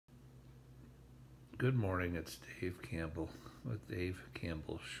Good morning, it's Dave Campbell with Dave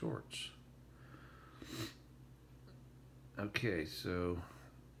Campbell Shorts. Okay, so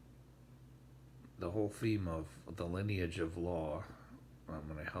the whole theme of the lineage of law, I'm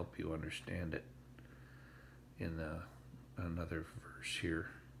going to help you understand it in another verse here.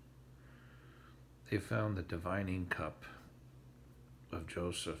 They found the divining cup of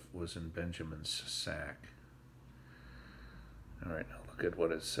Joseph was in Benjamin's sack. All right, now look at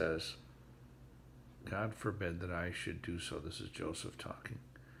what it says. God forbid that I should do so. This is Joseph talking.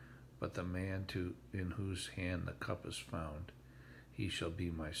 But the man in whose hand the cup is found, he shall be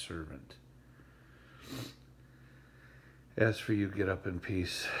my servant. As for you, get up in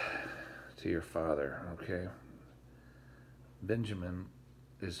peace to your father, okay? Benjamin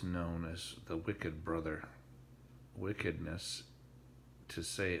is known as the wicked brother. Wickedness, to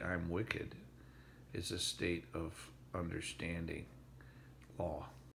say I'm wicked, is a state of understanding